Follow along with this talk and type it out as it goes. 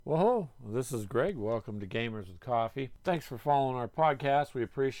Well, this is Greg. Welcome to Gamers with Coffee. Thanks for following our podcast. We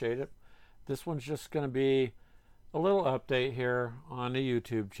appreciate it. This one's just going to be a little update here on the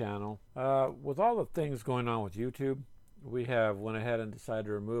YouTube channel. With all the things going on with YouTube, we have went ahead and decided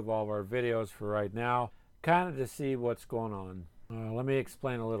to remove all of our videos for right now, kind of to see what's going on. Let me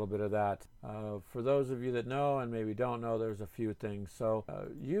explain a little bit of that. For those of you that know and maybe don't know, there's a few things. So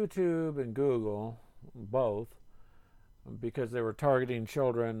YouTube and Google, both, because they were targeting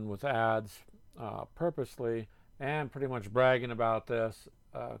children with ads purposely and pretty much bragging about this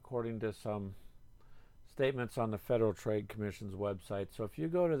according to some statements on the Federal Trade Commission's website. So if you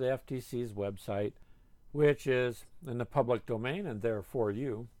go to the FTC's website, which is in the public domain and there for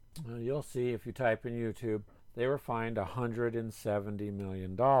you, you'll see if you type in YouTube, they were fined $170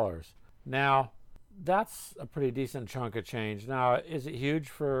 million. Now, that's a pretty decent chunk of change. Now, is it huge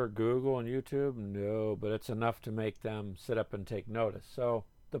for Google and YouTube? No, but it's enough to make them sit up and take notice. So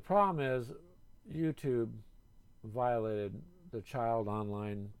the problem is YouTube violated the Child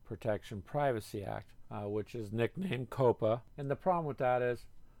Online Protection Privacy Act, which is nicknamed COPPA. And the problem with that is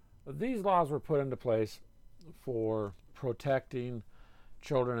these laws were put into place for protecting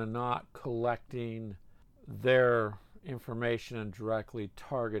children and not collecting their information and directly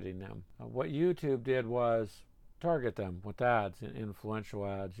targeting them. What YouTube did was target them with ads, influential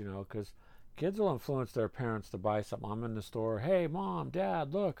ads, because kids will influence their parents to buy something. I'm in the store, hey, mom,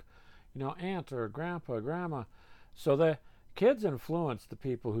 dad, look, aunt or grandpa, grandma. So the kids influence the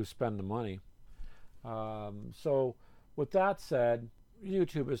people who spend the money. So with that said,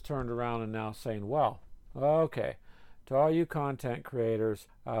 YouTube has turned around and now saying, well, okay, to all you content creators,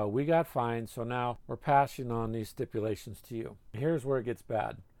 we got fined, so now we're passing on these stipulations to you. Here's where it gets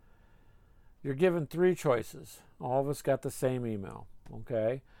bad. You're given three choices. All of us got the same email,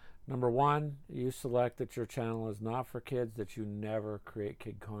 okay? Number one, you select that your channel is not for kids, that you never create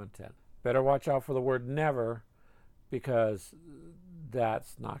kid content. Better watch out for the word never, because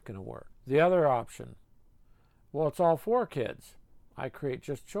that's not going to work. The other option, well, it's all for kids. I create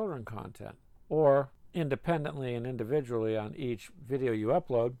just children content. Or independently and individually on each video you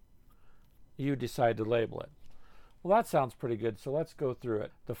upload, you decide to label it. Well, that sounds pretty good, so let's go through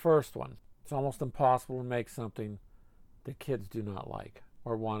it. The first one, it's almost impossible to make something that kids do not like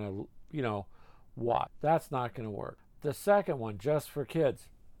or want to, watch. That's not going to work. The second one, just for kids.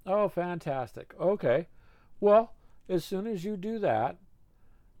 Oh, fantastic. Okay. Well, as soon as you do that,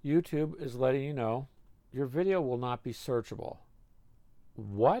 YouTube is letting you know your video will not be searchable.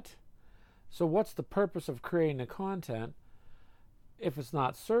 What? So what's the purpose of creating the content if it's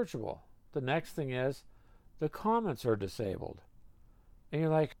not searchable? The next thing is the comments are disabled. And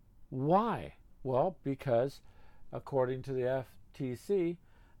you're like, why? Well, because according to the FTC,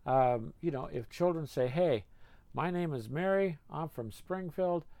 if children say, hey, my name is Mary, I'm from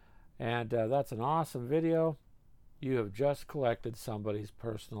Springfield, and that's an awesome video, you have just collected somebody's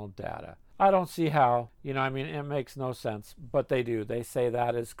personal data. I don't see how, it makes no sense, but they do. They say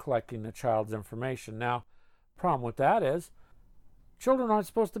that is collecting the child's information. Now, problem with that is children aren't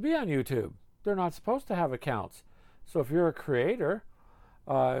supposed to be on YouTube. They're not supposed to have accounts. So if you're a creator,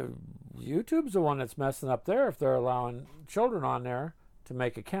 YouTube's the one that's messing up there if they're allowing children on there to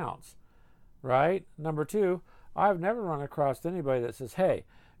make accounts, right? Number two, I've never run across anybody that says, hey,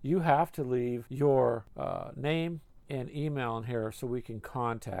 you have to leave your name and email in here so we can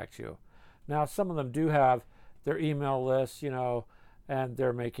contact you. Now, some of them do have their email lists, and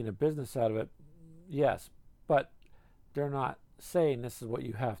they're making a business out of it. Yes, but they're not saying this is what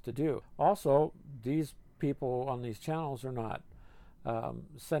you have to do. Also, these people on these channels are not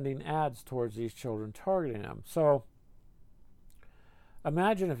sending ads towards these children, targeting them. So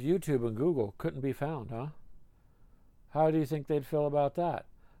imagine if YouTube and Google couldn't be found, huh? How do you think they'd feel about that?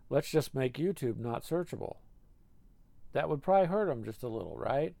 Let's just make YouTube not searchable. That would probably hurt them just a little,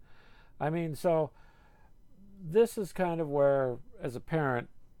 right? So this is kind of where, as a parent,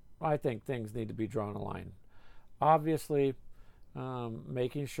 I think things need to be drawn a line. Obviously,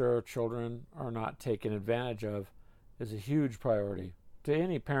 making sure children are not taken advantage of is a huge priority. To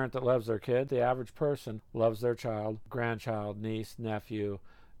any parent that loves their kid, the average person loves their child, grandchild, niece, nephew,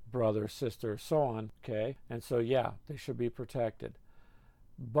 brother, sister, so on, okay? And so, yeah, they should be protected.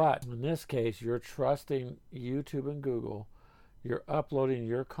 But in this case, you're trusting YouTube and Google. You're uploading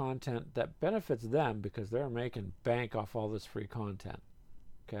your content that benefits them because they're making bank off all this free content,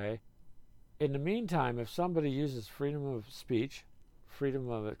 okay? In the meantime, if somebody uses freedom of speech, freedom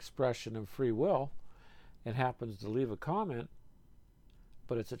of expression, and free will, and happens to leave a comment,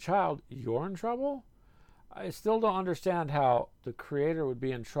 but it's a child, you're in trouble? I still don't understand how the creator would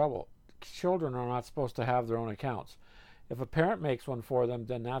be in trouble. Children are not supposed to have their own accounts. If a parent makes one for them,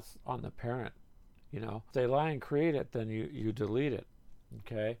 then that's on the parent. If they lie and create it, then you delete it.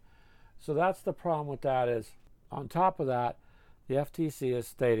 Okay? So that's the problem with that is, on top of that, the FTC is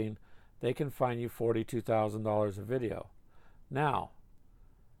stating they can fine you $42,000 a video. Now,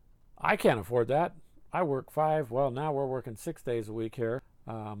 I can't afford that. I work now we're working 6 days a week here.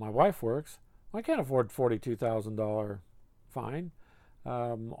 My wife works. I can't afford $42,000 fine.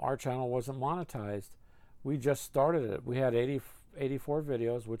 Our channel wasn't monetized. We just started it. We had 84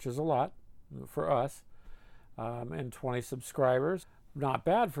 videos, which is a lot for us, and 20 subscribers. Not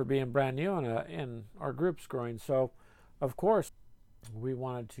bad for being brand new and our group's growing. So, of course, we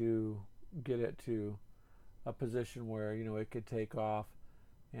wanted to get it to a position where it could take off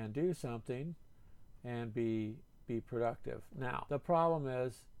and do something and be productive. Now, the problem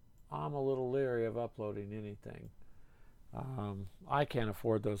is I'm a little leery of uploading anything. I can't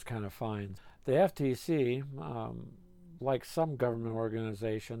afford those kind of fines. The FTC, like some government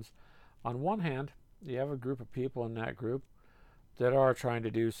organizations, on one hand, you have a group of people in that group that are trying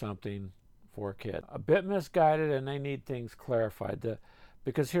to do something for kids. A bit misguided, and they need things clarified.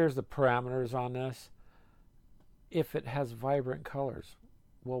 Because here's the parameters on this. If it has vibrant colors,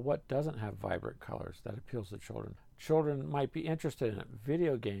 well, what doesn't have vibrant colors that appeals to children? Children might be interested in it.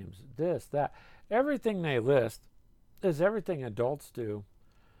 Video games, this, that. Everything they list is everything adults do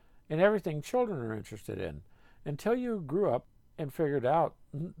and everything children are interested in. Until you grew up and figured out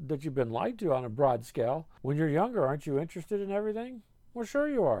that you've been lied to on a broad scale. When you're younger, aren't you interested in everything? Well, sure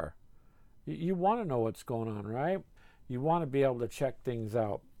you are. You want to know what's going on, right? You want to be able to check things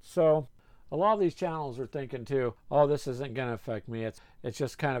out. So a lot of these channels are thinking too, oh, this isn't going to affect me. It's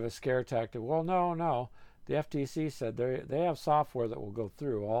just kind of a scare tactic. Well, no. The FTC said they have software that will go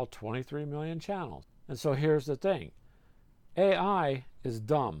through all 23 million channels. And so here's the thing. AI is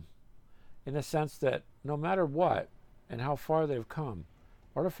dumb in the sense that no matter what and how far they've come,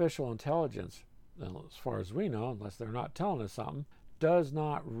 artificial intelligence, as far as we know, unless they're not telling us something, does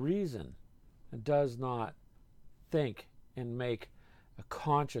not reason and does not think and make a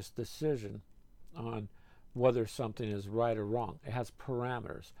conscious decision on whether something is right or wrong. It has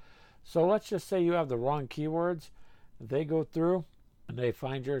parameters. So let's just say you have the wrong keywords. They go through and they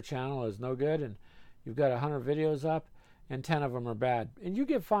find your channel is no good and you've got 100 videos up and 10 of them are bad. And you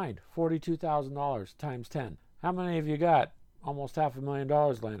get fined $42,000 times 10. How many have you got? Almost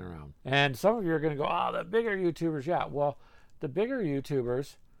 $500,000 laying around. And some of you are going to go, the bigger YouTubers. Yeah, well, the bigger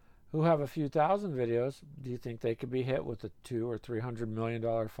YouTubers who have a few thousand videos, do you think they could be hit with a $200 or $300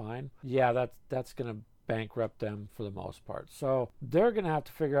 million fine? Yeah, that's going to bankrupt them for the most part. So they're going to have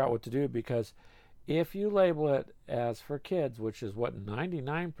to figure out what to do, because if you label it as for kids, which is what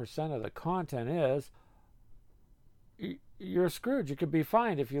 99% of the content is, you're screwed. You could be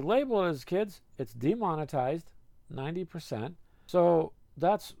fined. If you label it as kids, it's demonetized 90%. So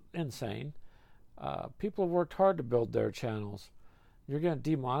that's insane. People have worked hard to build their channels. You're going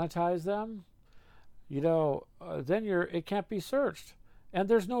to demonetize them? Then it can't be searched. And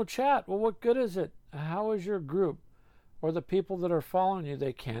there's no chat. Well, what good is it? How is your group or the people that are following you,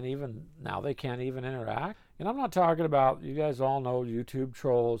 they can't even interact? And I'm not talking about, you guys all know YouTube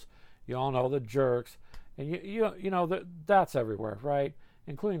trolls. You all know the jerks. And you know that's everywhere, right?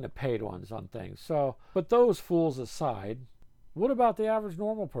 Including the paid ones on things. So, but those fools aside, what about the average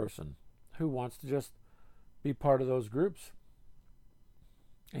normal person who wants to just be part of those groups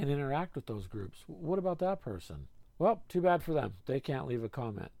and interact with those groups? What about that person? Well, too bad for them. They can't leave a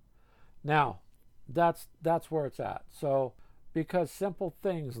comment. Now, that's where it's at. So, because simple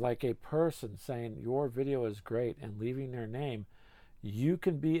things like a person saying your video is great and leaving their name, you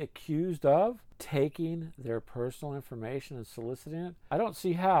can be accused of taking their personal information and soliciting it. I don't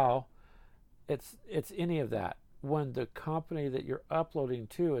see how it's any of that when the company that you're uploading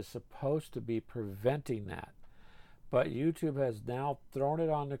to is supposed to be preventing that. But YouTube has now thrown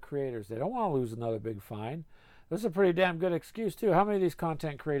it on the creators. They don't want to lose another big fine. This is a pretty damn good excuse too. How many of these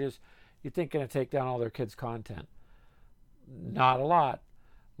content creators you think going to take down all their kids' content? Not a lot.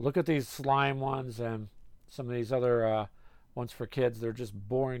 Look at these slime ones and some of these other ones for kids. They're just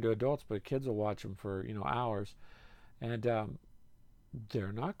boring to adults, but kids will watch them for hours. And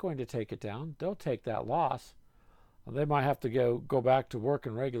they're not going to take it down. They'll take that loss. They might have to go back to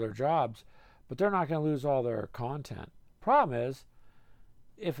working regular jobs, but they're not going to lose all their content. Problem is,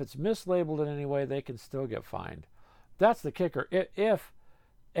 if it's mislabeled in any way, they can still get fined. That's the kicker. If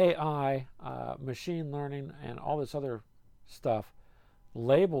AI, machine learning, and all this other stuff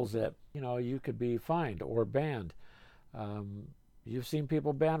labels it, you could be fined or banned. You've seen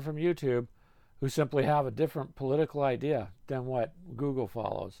people banned from YouTube who simply have a different political idea than what Google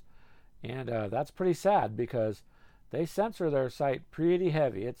follows. And that's pretty sad, because they censor their site pretty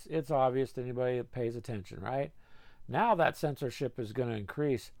heavy. It's obvious to anybody that pays attention, right? Now that censorship is going to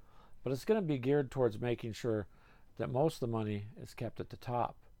increase, but it's going to be geared towards making sure that most of the money is kept at the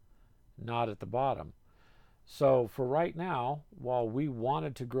top, not at the bottom. So for right now, while we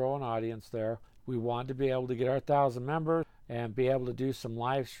wanted to grow an audience there, we wanted to be able to get our 1,000 members and be able to do some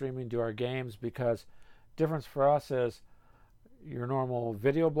live streaming, do our games, because difference for us is your normal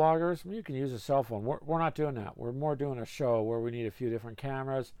video bloggers, you can use a cell phone. We're not doing that. We're more doing a show where we need a few different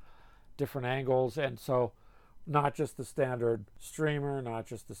cameras, different angles, and so not just the standard streamer, not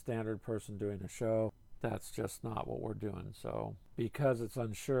just the standard person doing a show. That's just not what we're doing. So because it's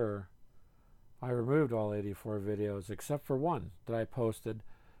unsure, I removed all 84 videos except for one that I posted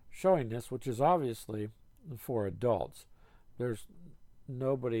showing this, which is obviously for adults. There's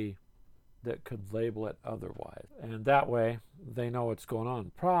nobody that could label it otherwise, and that way they know what's going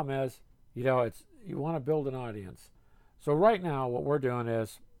on. Problem is, it's you want to build an audience. So right now what we're doing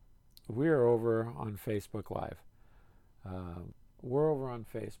is we're over on Facebook Live. We're over on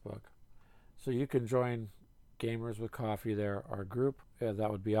Facebook, so you can join Gamers with Coffee there, our group. That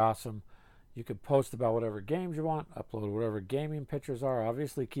would be awesome. You can post about whatever games you want, upload whatever gaming pictures are.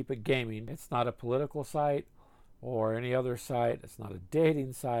 Obviously keep it gaming. It's not a political site or any other site. It's not a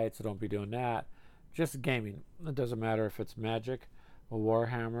dating site, so don't be doing that. Just gaming. It doesn't matter if it's Magic,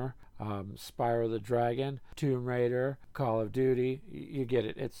 Warhammer, Spyro the Dragon, Tomb Raider, Call of Duty. You get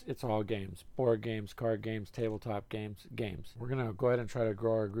it. It's all games. Board games, card games, tabletop games. We're going to go ahead and try to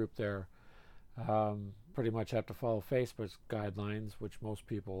grow our group there. Pretty much have to follow Facebook's guidelines, which most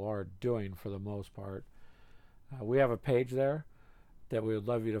people are doing for the most part. We have a page there that we would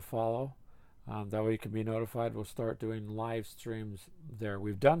love you to follow. That way you can be notified. We'll start doing live streams there.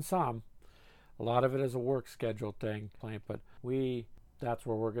 We've done some. A lot of it is a work schedule thing, but that's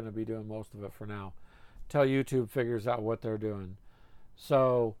where we're going to be doing most of it for now, till YouTube figures out what they're doing.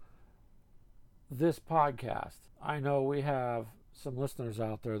 So this podcast, I know we have some listeners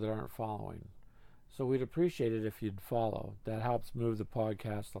out there that aren't following. So we'd appreciate it if you'd follow. That helps move the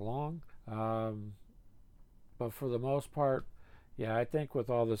podcast along. But for the most part, yeah, I think with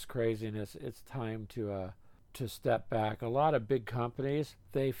all this craziness, it's time to step back. A lot of big companies,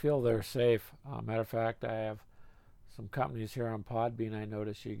 they feel they're safe. Matter of fact, I have some companies here on Podbean. I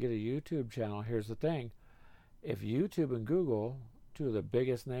notice you get a YouTube channel. Here's the thing. If YouTube and Google, two of the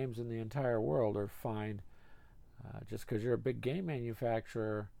biggest names in the entire world, are fined, just because you're a big game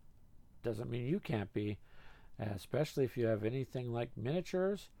manufacturer doesn't mean you can't be, especially if you have anything like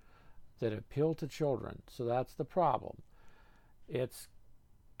miniatures that appeal to children. So that's the problem. It's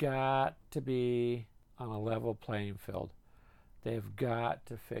got to be on a level playing field. They've got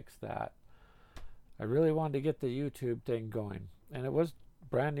to fix that. I really wanted to get the YouTube thing going, and it was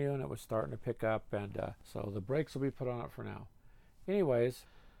brand new and it was starting to pick up, and so the brakes will be put on it for now. Anyways,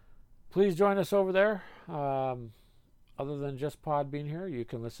 please join us over there. Other than just Podbean here, you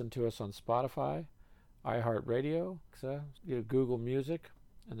can listen to us on Spotify, iHeartRadio, Google Music,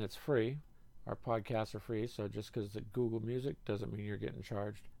 and it's free. Our podcasts are free, so just because it's Google Music doesn't mean you're getting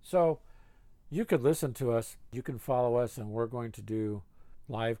charged. So you could listen to us, you can follow us, and we're going to do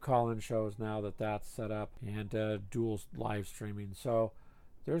live call-in shows now that that's set up, and dual live streaming. So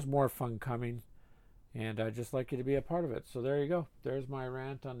there's more fun coming, and I'd just like you to be a part of it. So there you go. There's my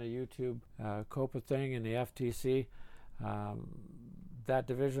rant on the YouTube coppa thing and the FTC. That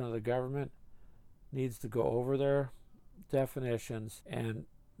division of the government needs to go over their definitions, and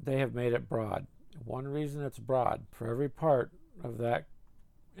they have made it broad. One reason it's broad, for every part of that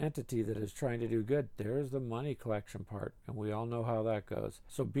entity that is trying to do good, there's the money collection part, and we all know how that goes.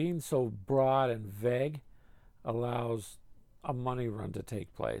 So being so broad and vague allows a money run to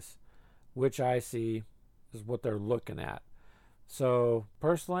take place, which I see is what they're looking at. So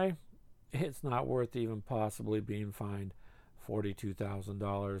personally, it's not worth even possibly being fined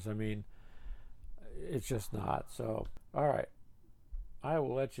 $42,000. I mean, it's just not. So, all right. I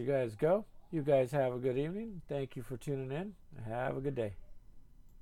will let you guys go. You guys have a good evening. Thank you for tuning in. Have a good day.